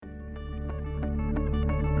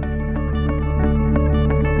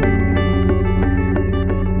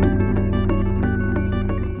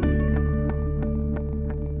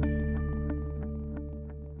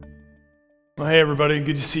everybody.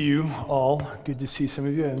 Good to see you all. Good to see some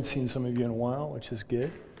of you. I haven't seen some of you in a while, which is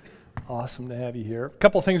good. Awesome to have you here. A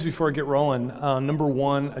couple things before I get rolling. Number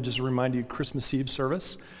one, I just remind you, Christmas Eve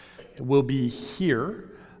service will be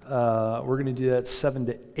here. We're going to do that 7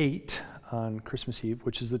 to 8 on Christmas Eve,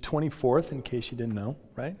 which is the 24th, in case you didn't know,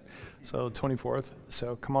 right? So 24th.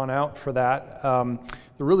 So come on out for that. The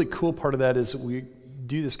really cool part of that is we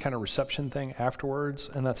do this kind of reception thing afterwards,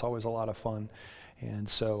 and that's always a lot of fun. And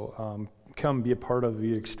so come be a part of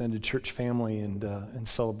the extended church family and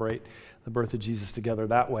celebrate the birth of Jesus together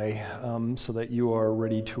that way, so that you are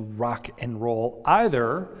ready to rock and roll,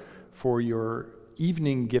 either for your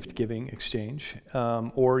evening gift-giving exchange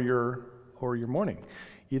or your morning.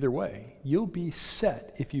 Either way, you'll be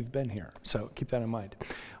set if you've been here. So keep that in mind.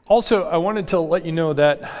 Also, I wanted to let you know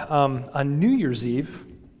that on New Year's Eve,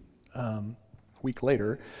 a week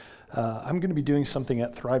later, I'm going to be doing something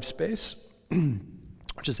at Thrive Space,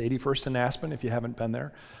 which is 81st and Aspen, if you haven't been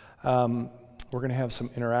there. We're going to have some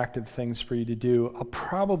interactive things for you to do. I'll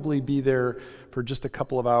probably be there for just a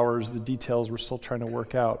couple of hours. The details we're still trying to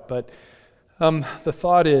work out. But the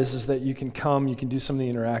thought is that you can come, you can do some of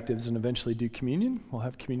the interactives, and eventually do communion. We'll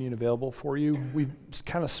have communion available for you. We've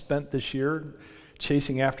kind of spent this year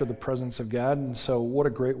chasing after the presence of God, and so what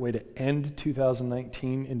a great way to end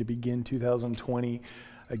 2019 and to begin 2020,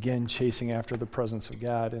 again, chasing after the presence of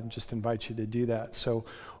God, and just invite you to do that. So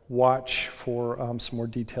watch for some more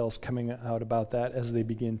details coming out about that as they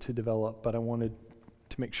begin to develop, but I wanted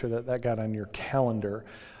to make sure that that got on your calendar.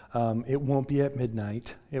 It won't be at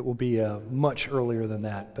midnight. It will be much earlier than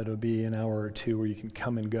that, but it'll be an hour or two where you can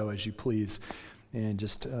come and go as you please and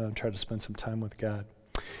just try to spend some time with God.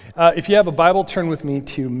 If you have a Bible, turn with me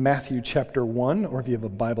to Matthew chapter 1, or if you have a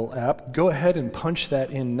Bible app, go ahead and punch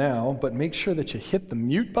that in now, but make sure that you hit the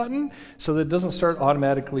mute button so that it doesn't start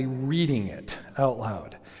automatically reading it out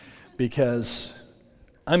loud, because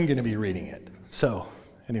I'm going to be reading it. So,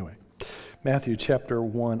 anyway, Matthew chapter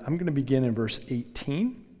 1, I'm going to begin in verse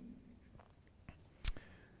 18.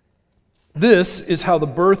 This is how the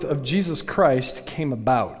birth of Jesus Christ came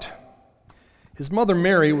about. His mother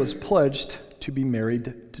Mary was pledged to be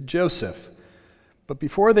married to Joseph. But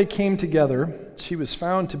before they came together, she was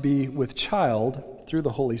found to be with child through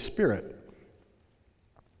the Holy Spirit.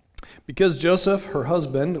 Because Joseph, her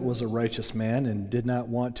husband, was a righteous man and did not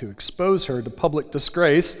want to expose her to public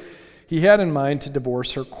disgrace, he had in mind to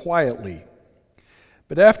divorce her quietly.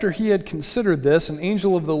 But after he had considered this, an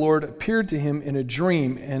angel of the Lord appeared to him in a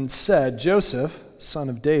dream and said, "Joseph, son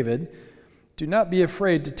of David, do not be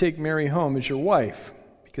afraid to take Mary home as your wife,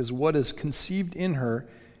 because what is conceived in her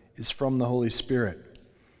is from the Holy Spirit.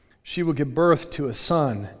 She will give birth to a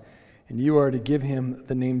son, and you are to give him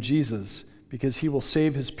the name Jesus, because he will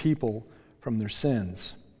save his people from their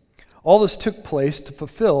sins." All this took place to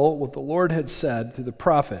fulfill what the Lord had said through the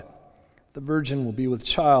prophet. The virgin will be with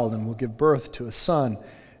child and will give birth to a son,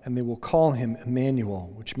 and they will call him Emmanuel,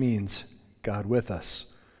 which means God with us.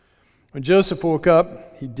 When Joseph woke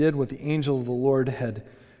up, he did what the angel of the Lord had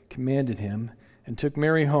commanded him, and took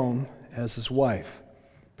Mary home as his wife.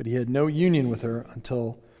 But he had no union with her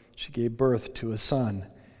until she gave birth to a son,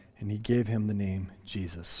 and he gave him the name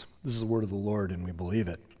Jesus. This is the word of the Lord, and we believe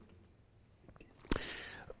it.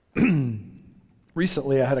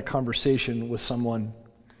 Recently, I had a conversation with someone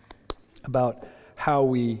about how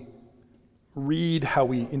we read, how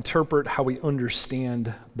we interpret, how we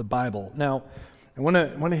understand the Bible. Now, I want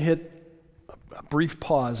to hit a brief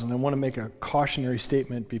pause, and I want to make a cautionary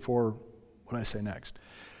statement before what I say next.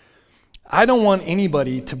 I don't want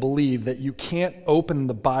anybody to believe that you can't open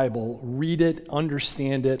the Bible, read it,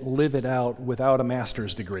 understand it, live it out without a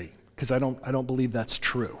master's degree, because I don't believe that's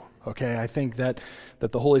true. Okay, I think that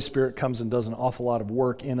the Holy Spirit comes and does an awful lot of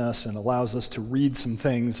work in us and allows us to read some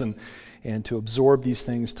things and to absorb these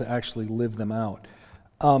things to actually live them out.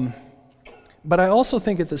 But I also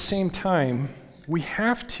think at the same time, we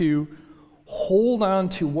have to hold on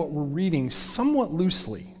to what we're reading somewhat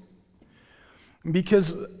loosely.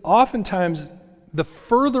 Because oftentimes, the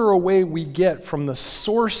further away we get from the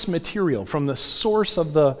source material, from the source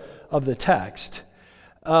of the text,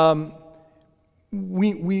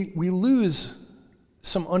 we lose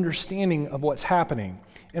some understanding of what's happening.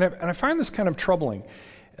 And I find this kind of troubling.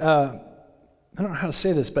 I don't know how to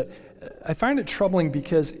say this, but I find it troubling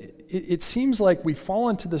because it seems like we fall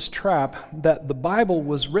into this trap that the Bible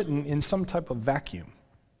was written in some type of vacuum.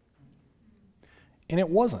 And it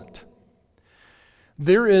wasn't.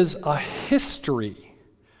 There is a history,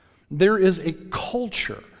 there is a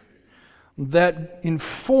culture that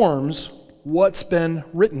informs what's been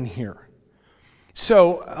written here.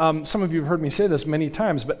 So, some of you have heard me say this many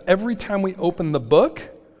times, but every time we open the book,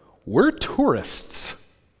 we're tourists.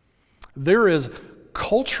 There is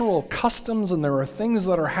cultural customs and there are things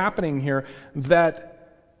that are happening here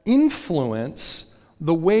that influence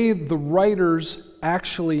the way the writers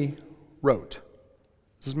actually wrote.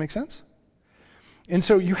 Does this make sense? And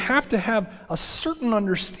so you have to have a certain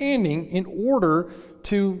understanding in order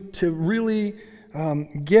to really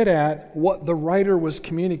get at what the writer was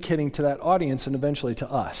communicating to that audience and eventually to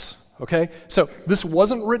us. Okay? So this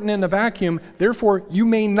wasn't written in a vacuum, therefore you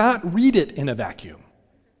may not read it in a vacuum.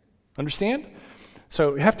 Understand?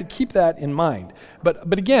 So you have to keep that in mind.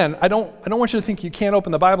 But again, I don't want you to think you can't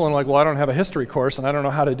open the Bible and like, well, I don't have a history course and I don't know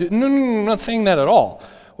how to do it. No, I'm not saying that at all.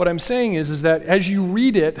 What I'm saying is that as you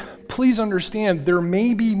read it, please understand there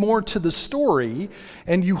may be more to the story,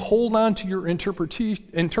 and you hold on to your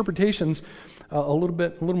interpretations a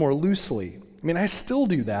little more loosely. I mean, I still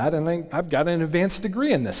do that, and I've got an advanced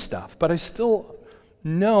degree in this stuff, but I still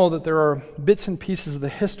know that there are bits and pieces of the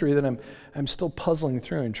history that I'm still puzzling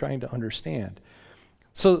through and trying to understand.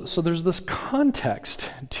 So there's this context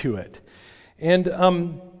to it. And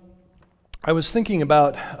I was thinking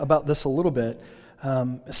about this a little bit,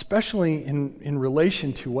 especially in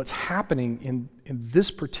relation to what's happening in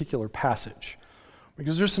this particular passage.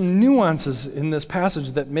 Because there's some nuances in this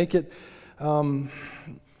passage that make it a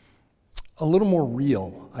little more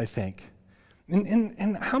real, I think.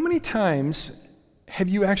 And how many times have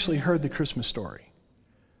you actually heard the Christmas story?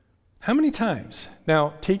 How many times?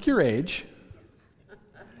 Now, take your age.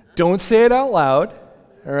 Don't say it out loud,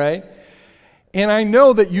 all right? And I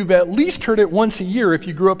know that you've at least heard it once a year if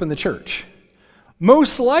you grew up in the church.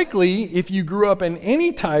 Most likely, if you grew up in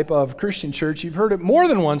any type of Christian church, you've heard it more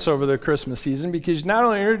than once over the Christmas season because not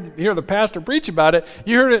only hear the pastor preach about it,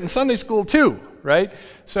 you heard it in Sunday school too, right?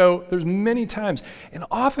 So there's many times. And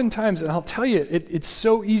oftentimes, and I'll tell you, it's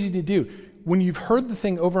so easy to do. When you've heard the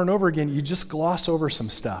thing over and over again, you just gloss over some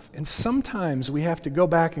stuff. And sometimes we have to go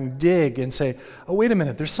back and dig and say, oh, wait a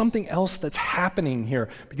minute, there's something else that's happening here.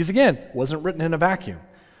 Because again, it wasn't written in a vacuum.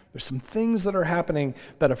 There's some things that are happening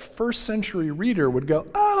that a first century reader would go,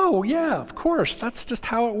 oh, yeah, of course, that's just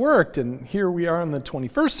how it worked. And here we are in the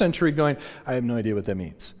 21st century going, I have no idea what that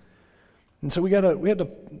means. And so we had to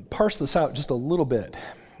parse this out just a little bit.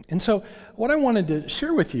 And so what I wanted to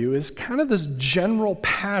share with you is kind of this general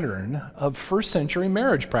pattern of first century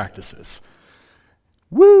marriage practices.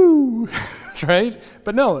 Woo! That's right?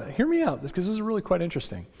 But no, hear me out, because this is really quite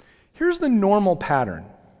interesting. Here's the normal pattern.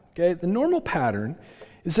 Okay? The normal pattern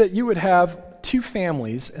is that you would have two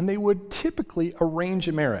families and they would typically arrange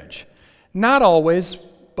a marriage. Not always,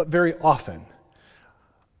 but very often.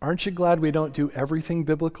 Aren't you glad we don't do everything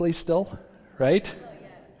biblically still? Right?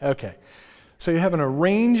 Okay. So you have an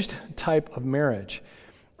arranged type of marriage.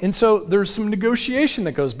 And so there's some negotiation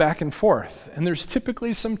that goes back and forth. And there's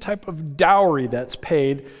typically some type of dowry that's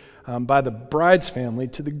paid by the bride's family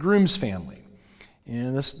to the groom's family.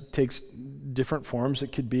 And this takes different forms.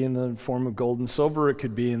 It could be in the form of gold and silver. It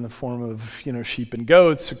could be in the form of, sheep and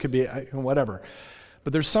goats. It could be whatever.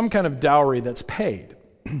 But there's some kind of dowry that's paid.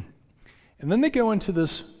 And then they go into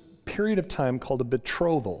this period of time called a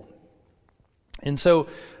betrothal. And so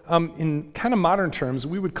in kind of modern terms,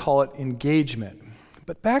 we would call it engagement.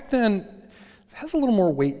 But back then, it has a little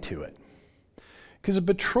more weight to it. Because a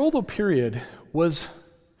betrothal period was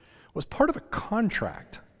part of a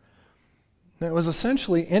contract that was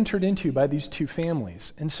essentially entered into by these two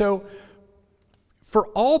families. And so, for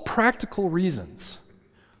all practical reasons,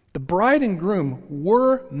 the bride and groom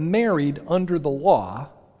were married under the law.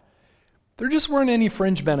 There just weren't any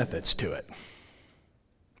fringe benefits to it.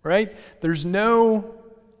 Right? There's no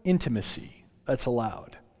intimacy that's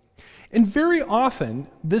allowed. And very often,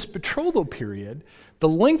 this betrothal period, the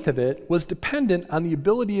length of it was dependent on the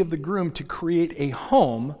ability of the groom to create a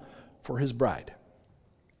home for his bride,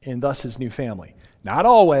 and thus his new family. Not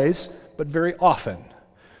always, but very often.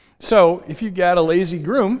 So if you got a lazy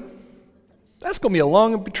groom, that's going to be a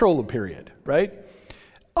long betrothal period, right?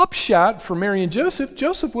 Upshot for Mary and Joseph,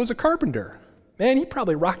 Joseph was a carpenter. Man, he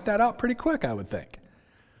probably rocked that out pretty quick, I would think.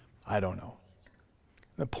 I don't know.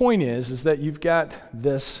 The point is that you've got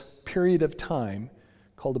this period of time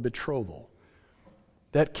called a betrothal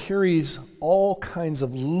that carries all kinds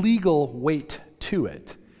of legal weight to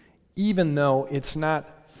it, even though it's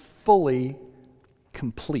not fully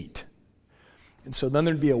complete. And so then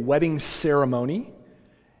there'd be a wedding ceremony,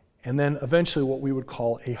 and then eventually what we would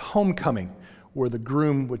call a homecoming, where the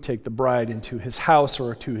groom would take the bride into his house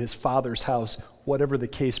or to his father's house, whatever the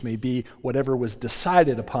case may be, whatever was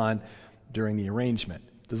decided upon during the arrangement.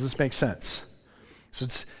 Does this make sense? So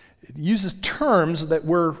it uses terms that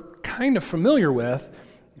we're kind of familiar with,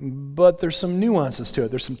 but there's some nuances to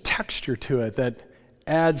it. There's some texture to it that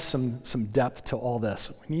adds some depth to all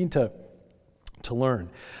this. We need to learn.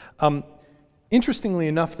 Interestingly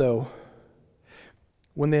enough, though,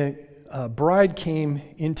 when the bride came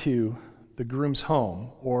into the groom's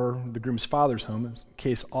home, or the groom's father's home, as the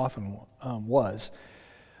case often was,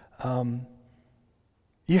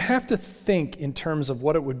 you have to think in terms of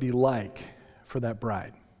what it would be like for that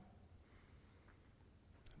bride.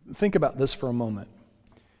 Think about this for a moment.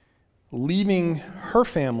 Leaving her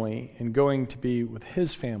family and going to be with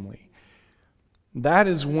his family, that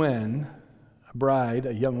is when a bride,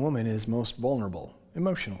 a young woman, is most vulnerable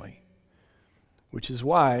emotionally, which is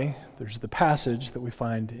why there's the passage that we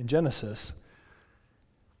find in Genesis.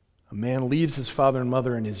 A man leaves his father and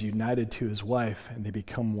mother and is united to his wife, and they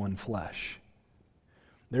become one flesh.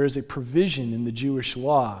 There is a provision in the Jewish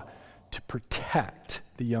law to protect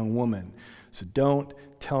the young woman. So don't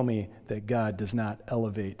tell me that God does not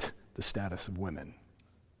elevate the status of women,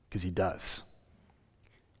 because he does,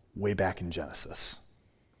 way back in Genesis.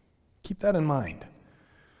 Keep that in mind.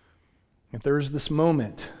 If there is this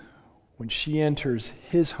moment when she enters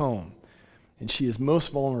his home and she is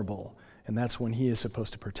most vulnerable, and that's when he is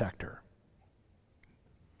supposed to protect her.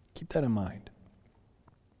 Keep that in mind.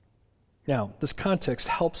 Now, this context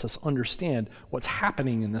helps us understand what's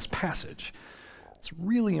happening in this passage. It's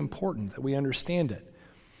really important that we understand it.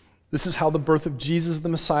 This is how the birth of Jesus the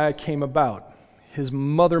Messiah came about. His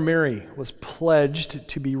mother Mary was pledged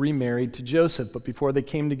to be remarried to Joseph, but before they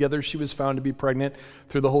came together, she was found to be pregnant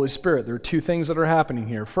through the Holy Spirit. There are two things that are happening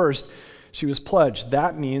here. First, she was pledged.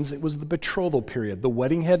 That means it was the betrothal period. The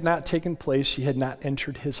wedding had not taken place. She had not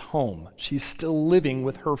entered his home. She's still living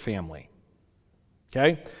with her family.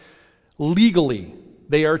 Okay? Legally,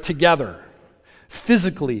 they are together.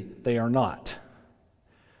 Physically, they are not.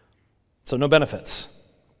 So no benefits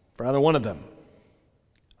for either one of them,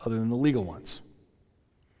 other than the legal ones.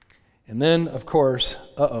 And then, of course,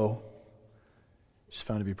 she's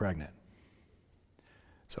found to be pregnant.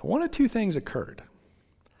 So one of two things occurred.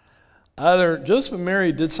 Either Joseph and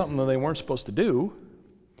Mary did something that they weren't supposed to do,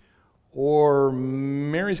 or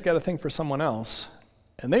Mary's got a thing for someone else,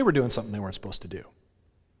 and they were doing something they weren't supposed to do.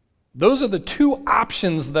 Those are the two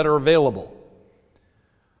options that are available,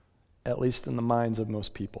 at least in the minds of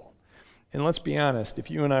most people. And let's be honest, if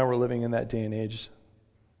you and I were living in that day and age,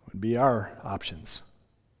 it would be our options.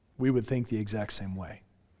 We would think the exact same way.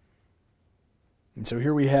 And so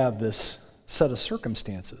here we have this set of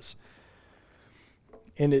circumstances.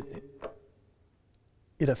 And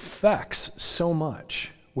it affects so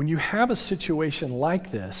much. When you have a situation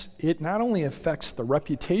like this, it not only affects the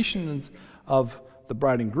reputations of the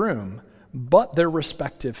bride and groom, but their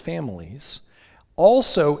respective families.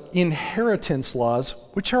 Also, inheritance laws,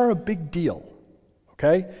 which are a big deal,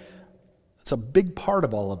 okay? It's a big part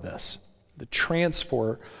of all of this, the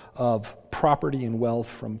transfer of property and wealth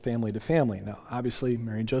from family to family. Now, obviously,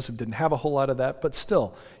 Mary and Joseph didn't have a whole lot of that, but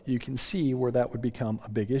still, you can see where that would become a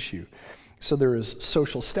big issue. So there is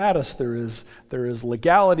social status, there is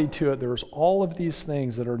legality to it, there's all of these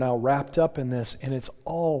things that are now wrapped up in this, and it's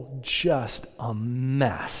all just a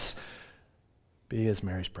mess because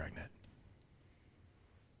Mary's pregnant.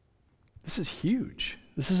 This is huge.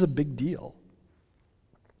 This is a big deal.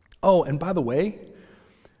 Oh, and by the way,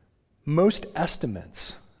 most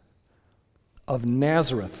estimates of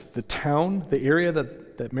Nazareth, the town, the area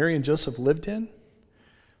that Mary and Joseph lived in,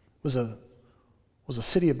 was a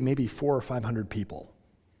city of maybe 400 or 500 people.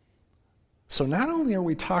 So not only are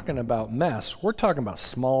we talking about mess, we're talking about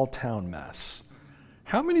small town mess.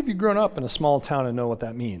 How many of you grown up in a small town and know what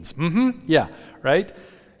that means? Yeah, right?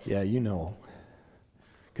 Yeah, you know.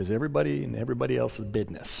 Because everybody and everybody else's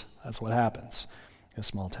business. That's what happens in a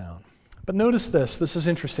small town. But notice this. This is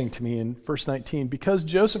interesting to me in verse 19. Because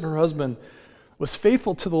Joseph, her husband, was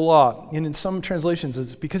faithful to the law, and in some translations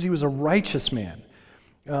it's because he was a righteous man.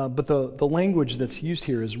 But the language that's used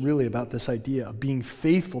here is really about this idea of being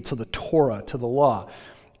faithful to the Torah, to the law.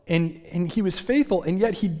 And he was faithful, and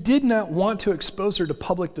yet he did not want to expose her to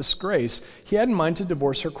public disgrace. He had in mind to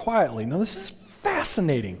divorce her quietly. Now this is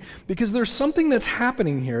fascinating, because there's something that's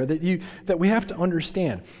happening here that we have to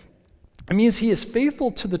understand. It means he is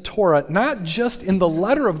faithful to the Torah, not just in the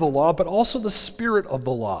letter of the law, but also the spirit of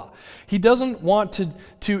the law. He doesn't want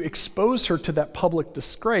to expose her to that public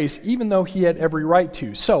disgrace, even though he had every right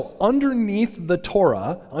to. So underneath the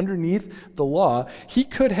Torah, underneath the law, he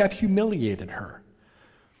could have humiliated her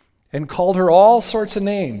and called her all sorts of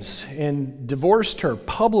names and divorced her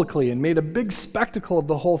publicly and made a big spectacle of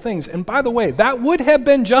the whole thing. And by the way, that would have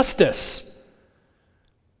been justice.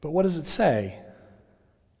 But what does it say?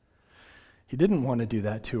 He didn't want to do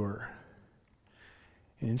that to her.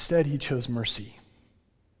 And instead, he chose mercy.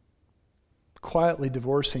 quietly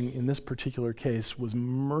divorcing in this particular case was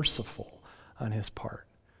merciful on his part.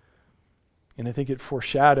 And I think it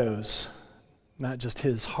foreshadows not just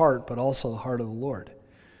his heart, but also the heart of the Lord.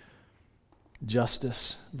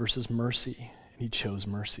 Justice versus mercy, and he chose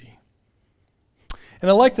mercy. And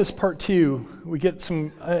I like this part too. We get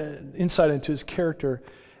some insight into his character.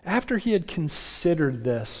 After he had considered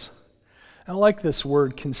this, I like this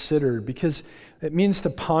word considered because it means to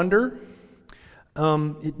ponder.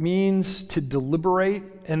 It means to deliberate,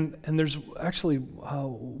 and there's actually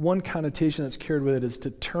one connotation that's carried with it is to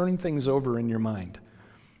turn things over in your mind.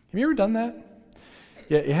 Have you ever done that?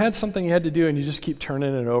 Yeah, you had something you had to do, and you just keep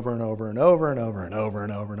turning it over and over and over and over and over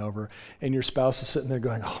and over and over, and your spouse is sitting there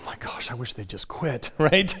going, "Oh my gosh, I wish they'd just quit,"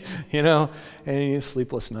 right? And you have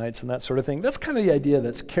sleepless nights and that sort of thing. That's kind of the idea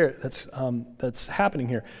that's happening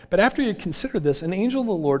here. But after he had considered this, an angel of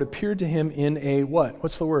the Lord appeared to him in a what?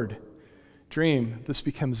 What's the word? Dream. This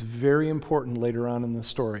becomes very important later on in the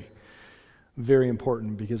story. Very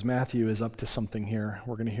important because Matthew is up to something here.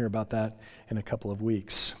 We're going to hear about that in a couple of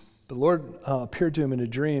weeks. The Lord appeared to him in a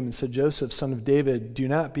dream and said, "Joseph, son of David, do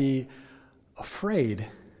not be afraid."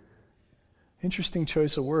 Interesting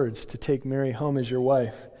choice of words, to take Mary home as your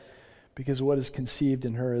wife, because what is conceived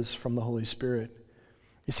in her is from the Holy Spirit.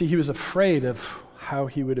 You see, he was afraid of how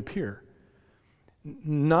he would appear.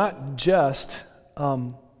 Not just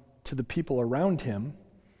to the people around him,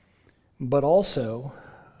 but also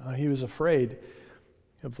he was afraid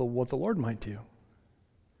of what the Lord might do.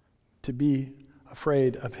 To be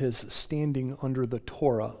afraid of his standing under the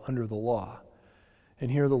Torah, under the law.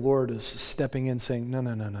 And here the Lord is stepping in saying,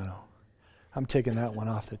 no. I'm taking that one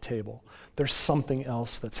off the table. There's something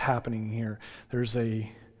else that's happening here. There's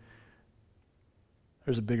a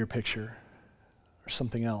bigger picture or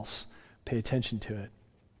something else. Pay attention to it.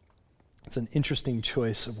 It's an interesting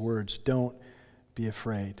choice of words. Don't be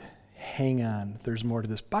afraid. Hang on. There's more to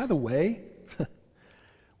this. By the way,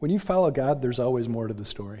 when you follow God, there's always more to the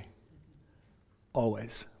story.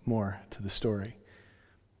 Always more to the story.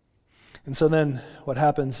 And so then what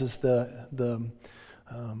happens is the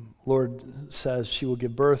Lord says she will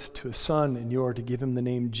give birth to a son, and you are to give him the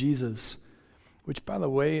name Jesus, which, by the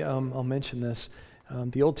way, I'll mention this.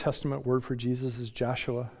 The Old Testament word for Jesus is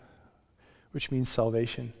Joshua, which means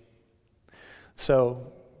salvation.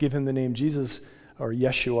 So give him the name Jesus, or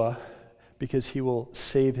Yeshua, because he will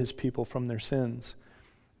save his people from their sins.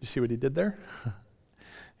 You see what he did there?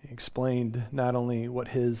 He explained not only what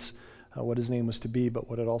his name was to be, but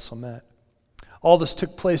what it also meant. All this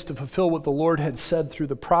took place to fulfill what the Lord had said through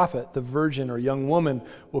the prophet. The virgin or young woman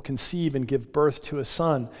will conceive and give birth to a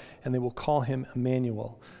son, and they will call him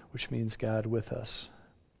Emmanuel, which means God with us.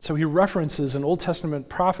 So he references an Old Testament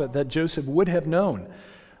prophet that Joseph would have known.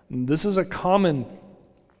 This is a common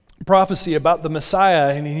prophecy about the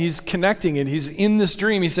Messiah, and he's connecting it. He's in this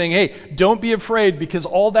dream. He's saying, hey, don't be afraid, because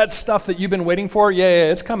all that stuff that you've been waiting for,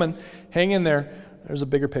 yeah, it's coming. Hang in there. There's a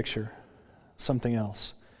bigger picture, something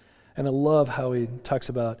else. And I love how he talks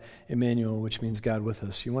about Emmanuel, which means God with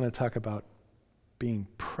us. You want to talk about being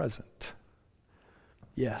present.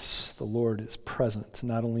 Yes, the Lord is present,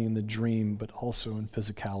 not only in the dream, but also in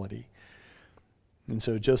physicality. And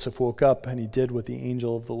so Joseph woke up, and he did what the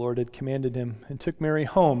angel of the Lord had commanded him, and took Mary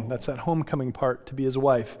home. That's that homecoming part, to be his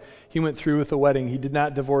wife. He went through with the wedding. He did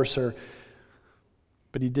not divorce her,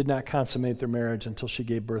 but he did not consummate their marriage until she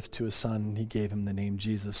gave birth to a son, and he gave him the name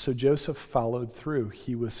Jesus. So Joseph followed through.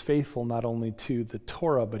 He was faithful not only to the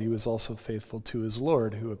Torah, but he was also faithful to his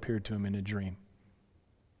Lord, who appeared to him in a dream.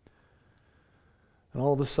 And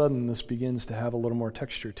all of a sudden, this begins to have a little more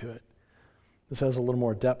texture to it. This has a little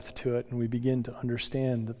more depth to it, and we begin to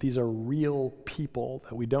understand that these are real people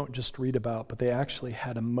that we don't just read about, but they actually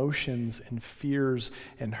had emotions and fears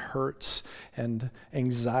and hurts and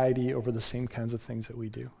anxiety over the same kinds of things that we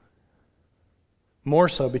do. More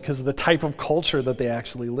so because of the type of culture that they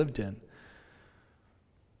actually lived in.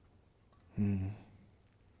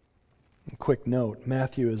 A quick note,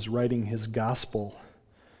 Matthew is writing his gospel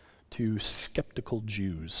to skeptical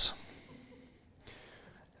Jews.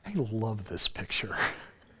 I love this picture.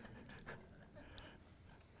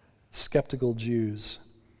 Skeptical Jews.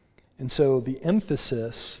 And so the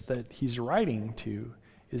emphasis that he's writing to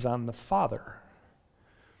is on the Father.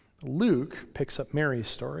 Luke picks up Mary's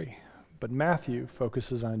story, but Matthew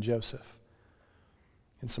focuses on Joseph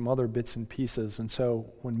and some other bits and pieces. And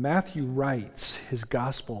so when Matthew writes his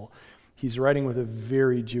gospel, he's writing with a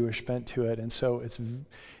very Jewish bent to it, and so it's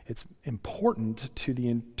important to the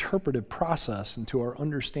interpretive process and to our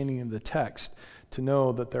understanding of the text to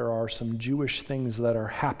know that there are some Jewish things that are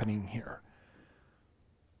happening here.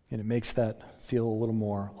 And it makes that feel a little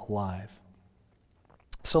more alive.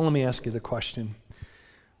 So let me ask you the question.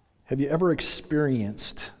 Have you ever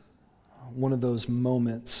experienced one of those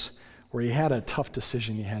moments where you had a tough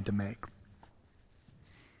decision you had to make?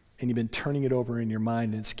 And you've been turning it over in your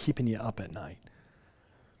mind and it's keeping you up at night.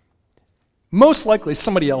 Most likely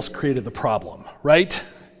somebody else created the problem, right?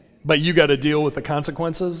 But you got to deal with the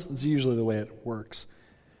consequences. It's usually the way it works.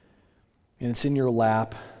 And it's in your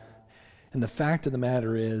lap. And the fact of the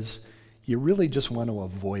matter is, you really just want to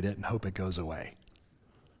avoid it and hope it goes away.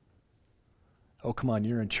 Oh, come on,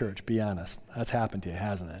 you're in church. Be honest. That's happened to you,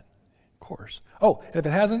 hasn't it? Of course. Oh, and if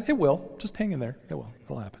it hasn't, it will. Just hang in there. It will.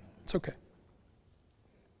 It'll happen. It's okay.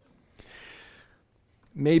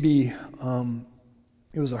 Maybe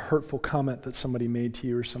it was a hurtful comment that somebody made to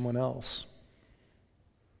you or someone else,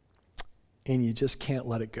 and you just can't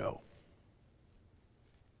let it go.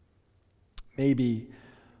 Maybe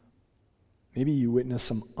you witness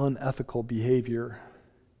some unethical behavior,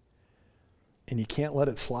 and you can't let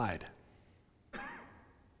it slide.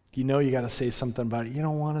 You know you got to say something about it. You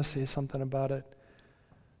don't want to say something about it.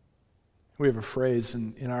 We have a phrase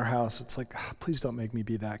in our house. It's like, please don't make me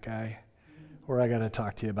be that guy, or I got to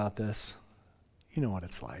talk to you about this. You know what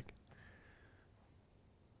it's like.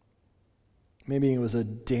 Maybe it was a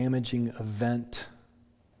damaging event,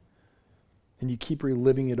 and you keep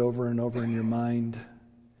reliving it over and over in your mind,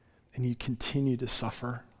 and you continue to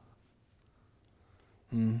suffer.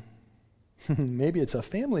 Maybe it's a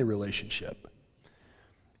family relationship,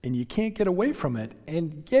 and you can't get away from it,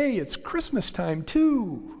 and yay, it's Christmas time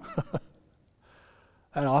too.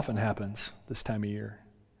 That often happens this time of year.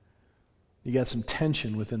 You got some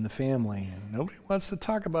tension within the family, and nobody wants to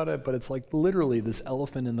talk about it, but it's like literally this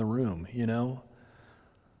elephant in the room, you know?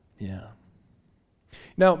 Yeah.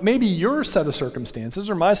 Now, maybe your set of circumstances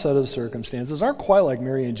or my set of circumstances aren't quite like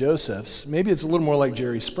Mary and Joseph's. Maybe it's a little more like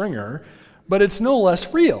Jerry Springer, but it's no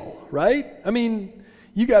less real, right? I mean,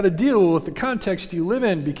 you got to deal with the context you live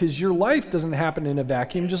in because your life doesn't happen in a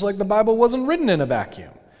vacuum, just like the Bible wasn't written in a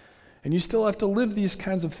vacuum. And you still have to live these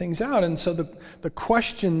kinds of things out. And so the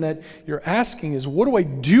question that you're asking is, what do I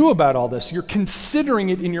do about all this? You're considering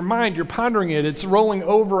it in your mind. You're pondering it. It's rolling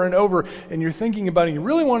over and over. And you're thinking about it. You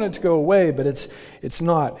really want it to go away, but it's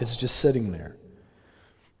not. It's just sitting there.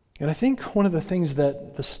 And I think one of the things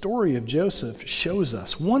that the story of Joseph shows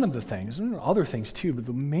us, one of the things, and other things too, but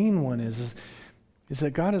the main one is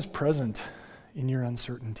that God is present in your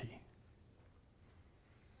uncertainty.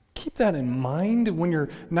 Keep that in mind when you're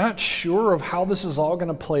not sure of how this is all going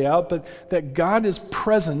to play out, but that God is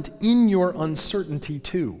present in your uncertainty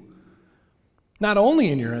too. Not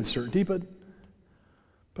only in your uncertainty, but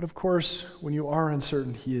of course, when you are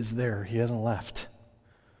uncertain, He is there. He hasn't left.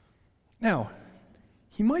 Now,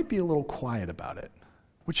 He might be a little quiet about it,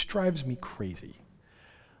 which drives me crazy.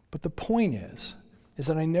 But the point is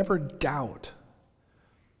that I never doubt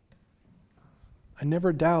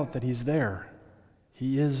that He's there.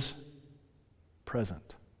 He is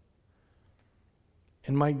present.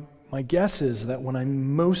 And my guess is that when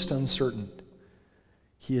I'm most uncertain,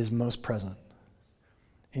 He is most present.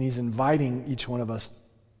 And He's inviting each one of us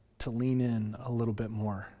to lean in a little bit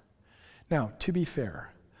more. Now, to be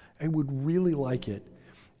fair, I would really like it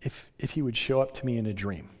if He would show up to me in a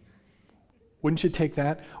dream. Wouldn't you take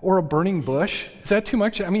that? Or a burning bush? Is that too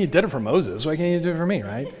much? I mean, you did it for Moses. Why can't you do it for me,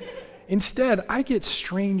 right? Instead, I get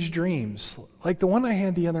strange dreams, like the one I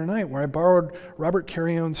had the other night where I borrowed Robert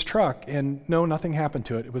Carrion's truck, and no, nothing happened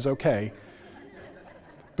to it. It was okay.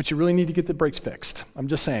 But you really need to get the brakes fixed. I'm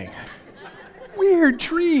just saying. Weird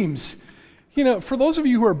dreams. You know, for those of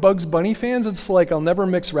you who are Bugs Bunny fans, it's like, I'll never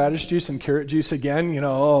mix radish juice and carrot juice again. You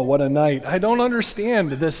know, oh, what a night. I don't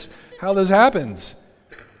understand how this happens.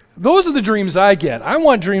 Those are the dreams I get. I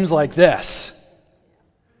want dreams like this.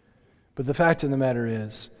 But the fact of the matter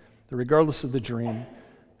is, that regardless of the dream,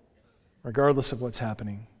 regardless of what's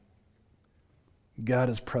happening, God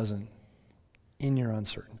is present in your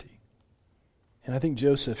uncertainty. And I think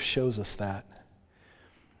Joseph shows us that.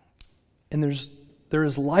 And there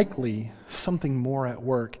is likely something more at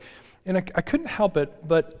work. And I couldn't help it,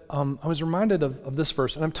 but I was reminded of this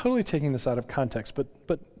verse, and I'm totally taking this out of context,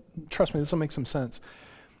 but trust me, this will make some sense.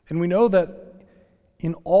 And we know that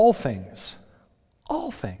in all things,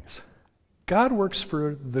 God works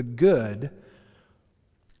for the good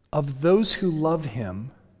of those who love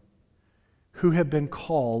Him, who have been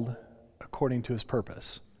called according to His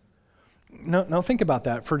purpose. Now think about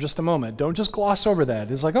that for just a moment. Don't just gloss over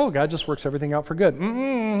that. It's like, oh, God just works everything out for good.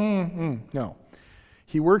 No.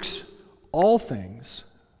 He works all things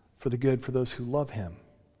for the good for those who love Him,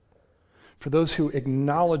 for those who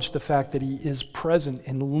acknowledge the fact that He is present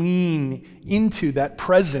and lean into that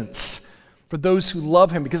presence For those who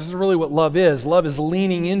love him, because this is really what love is. Love is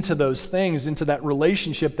leaning into those things, into that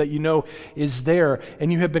relationship that you know is there,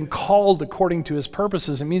 and you have been called according to his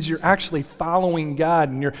purposes. It means you're actually following God,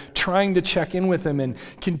 and you're trying to check in with him and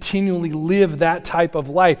continually live that type of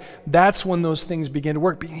life. That's when those things begin to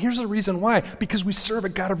work. But here's the reason why. Because we serve a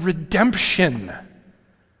God of redemption.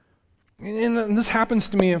 And this happens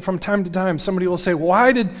to me from time to time. Somebody will say,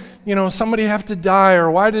 why did somebody have to die?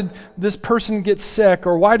 Or why did this person get sick?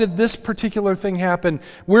 Or why did this particular thing happen?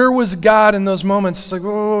 Where was God in those moments? It's like,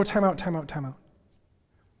 whoa, time out. Let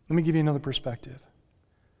me give you another perspective.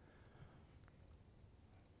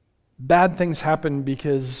 Bad things happen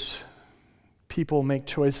because people make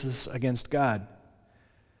choices against God.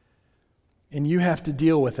 And you have to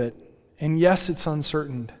deal with it. And yes, it's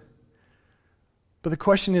uncertain. But the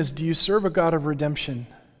question is, do you serve a God of redemption?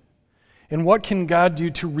 And what can God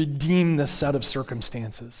do to redeem this set of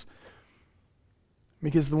circumstances?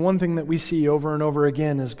 Because the one thing that we see over and over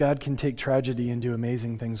again is God can take tragedy and do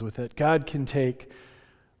amazing things with it. God can take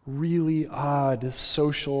really odd,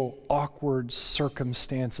 social, awkward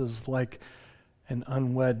circumstances like an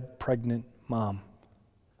unwed, pregnant mom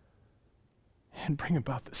and bring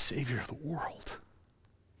about the Savior of the world.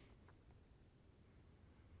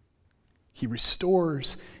 He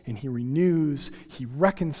restores and he renews, he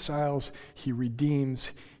reconciles, he redeems.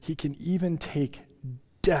 He can even take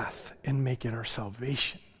death and make it our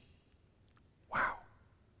salvation. Wow.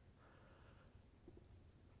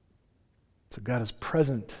 So God is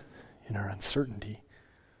present in our uncertainty.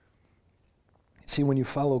 See, when you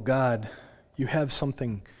follow God, you have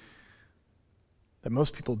something that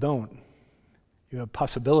most people don't. You have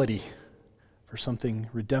possibility for something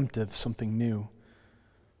redemptive, something new.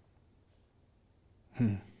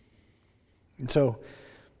 And so,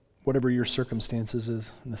 whatever your circumstances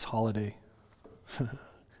is in this holiday, and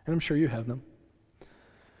I'm sure you have them,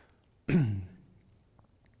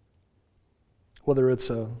 whether it's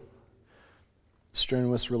a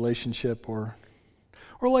strenuous relationship or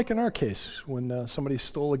like in our case, when somebody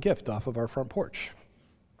stole a gift off of our front porch.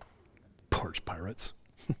 Porch pirates.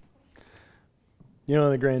 In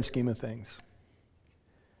the grand scheme of things.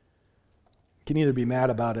 I can either be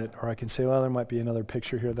mad about it, or I can say, well, there might be another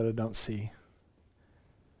picture here that I don't see.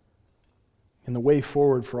 And the way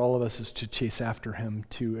forward for all of us is to chase after him,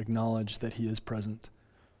 to acknowledge that he is present.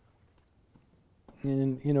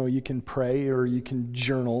 And, you can pray, or you can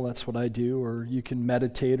journal, that's what I do, or you can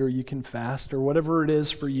meditate, or you can fast, or whatever it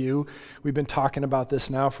is for you. We've been talking about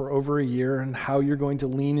this now for over a year, and how you're going to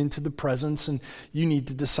lean into the presence, and you need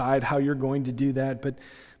to decide how you're going to do that. But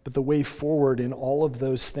the way forward in all of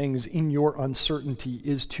those things, in your uncertainty,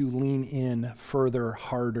 is to lean in further,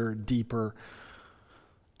 harder, deeper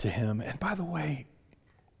to him. And by the way,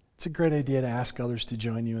 it's a great idea to ask others to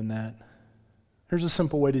join you in that. Here's a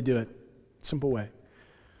simple way to do it. Simple way.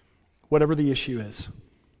 Whatever the issue is,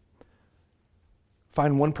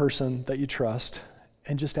 find one person that you trust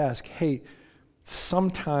and just ask, hey,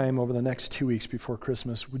 sometime over the next 2 weeks before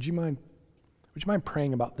Christmas, would you mind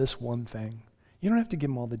praying about this one thing? You don't have to give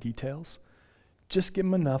them all the details. Just give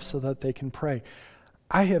them enough so that they can pray.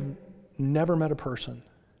 I have never met a person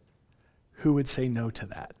who would say no to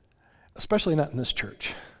that, especially not in this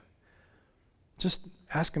church. Just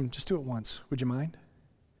ask them, just do it once. Would you mind?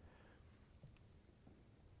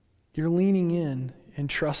 You're leaning in and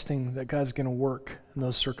trusting that God's going to work in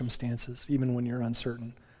those circumstances, even when you're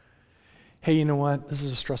uncertain. Hey, you know what? This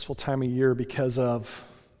is a stressful time of year because of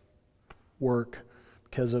work,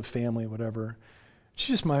 because of family, whatever. Would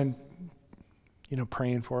you just mind,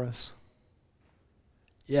 praying for us?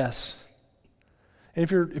 Yes. And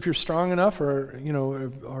if you're strong enough,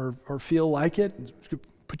 or feel like it,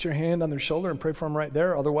 put your hand on their shoulder and pray for them right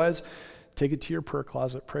there. Otherwise, take it to your prayer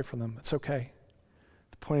closet. Pray for them. It's okay.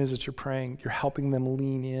 The point is that you're praying. You're helping them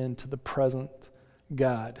lean into the present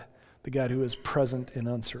God, the God who is present in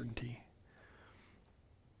uncertainty.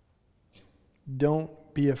 Don't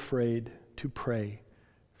be afraid to pray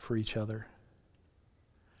for each other.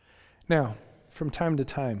 Now, from time to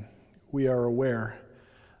time, we are aware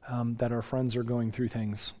that our friends are going through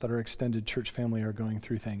things, that our extended church family are going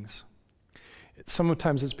through things.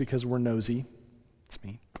 Sometimes it's because we're nosy. It's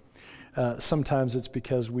me. Sometimes it's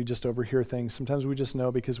because we just overhear things. Sometimes we just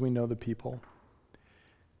know because we know the people.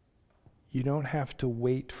 You don't have to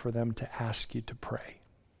wait for them to ask you to pray.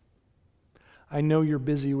 I know you're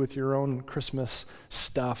busy with your own Christmas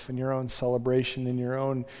stuff and your own celebration and your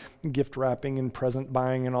own gift wrapping and present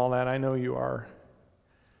buying and all that. I know you are.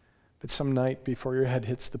 But some night before your head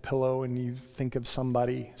hits the pillow and you think of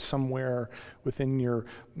somebody somewhere within your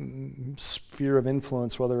sphere of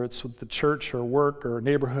influence, whether it's with the church or work or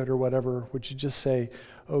neighborhood or whatever, would you just say,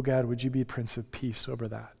 oh God, would you be Prince of Peace over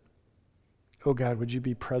that? Oh God, would you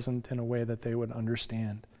be present in a way that they would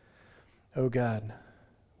understand? Oh God,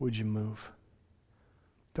 would you move?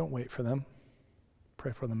 Don't wait for them.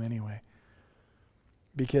 Pray for them anyway.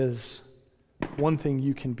 Because one thing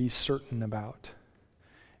you can be certain about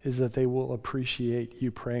is that they will appreciate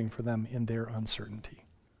you praying for them in their uncertainty.